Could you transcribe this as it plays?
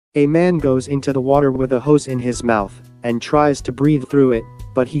A man goes into the water with a hose in his mouth and tries to breathe through it,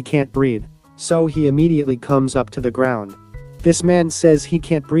 but he can't breathe. So he immediately comes up to the ground. This man says he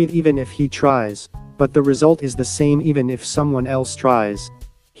can't breathe even if he tries, but the result is the same even if someone else tries.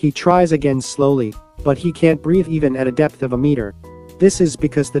 He tries again slowly, but he can't breathe even at a depth of a meter. This is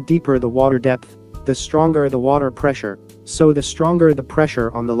because the deeper the water depth, the stronger the water pressure. So the stronger the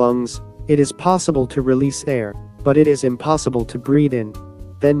pressure on the lungs, it is possible to release air, but it is impossible to breathe in.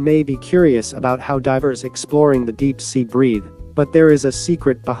 Then may be curious about how divers exploring the deep sea breathe, but there is a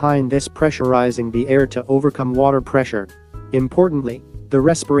secret behind this: pressurizing the air to overcome water pressure. Importantly, the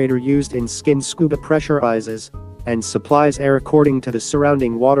respirator used in Scuba pressurizes and supplies air according to the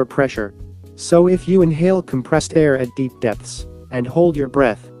surrounding water pressure. So if you inhale compressed air at deep depths and hold your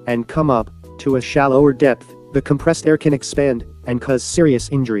breath and come up to a shallower depth, the compressed air can expand and cause serious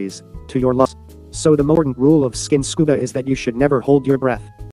injuries to your lungs. So the important rule of Scuba is that you should never hold your breath.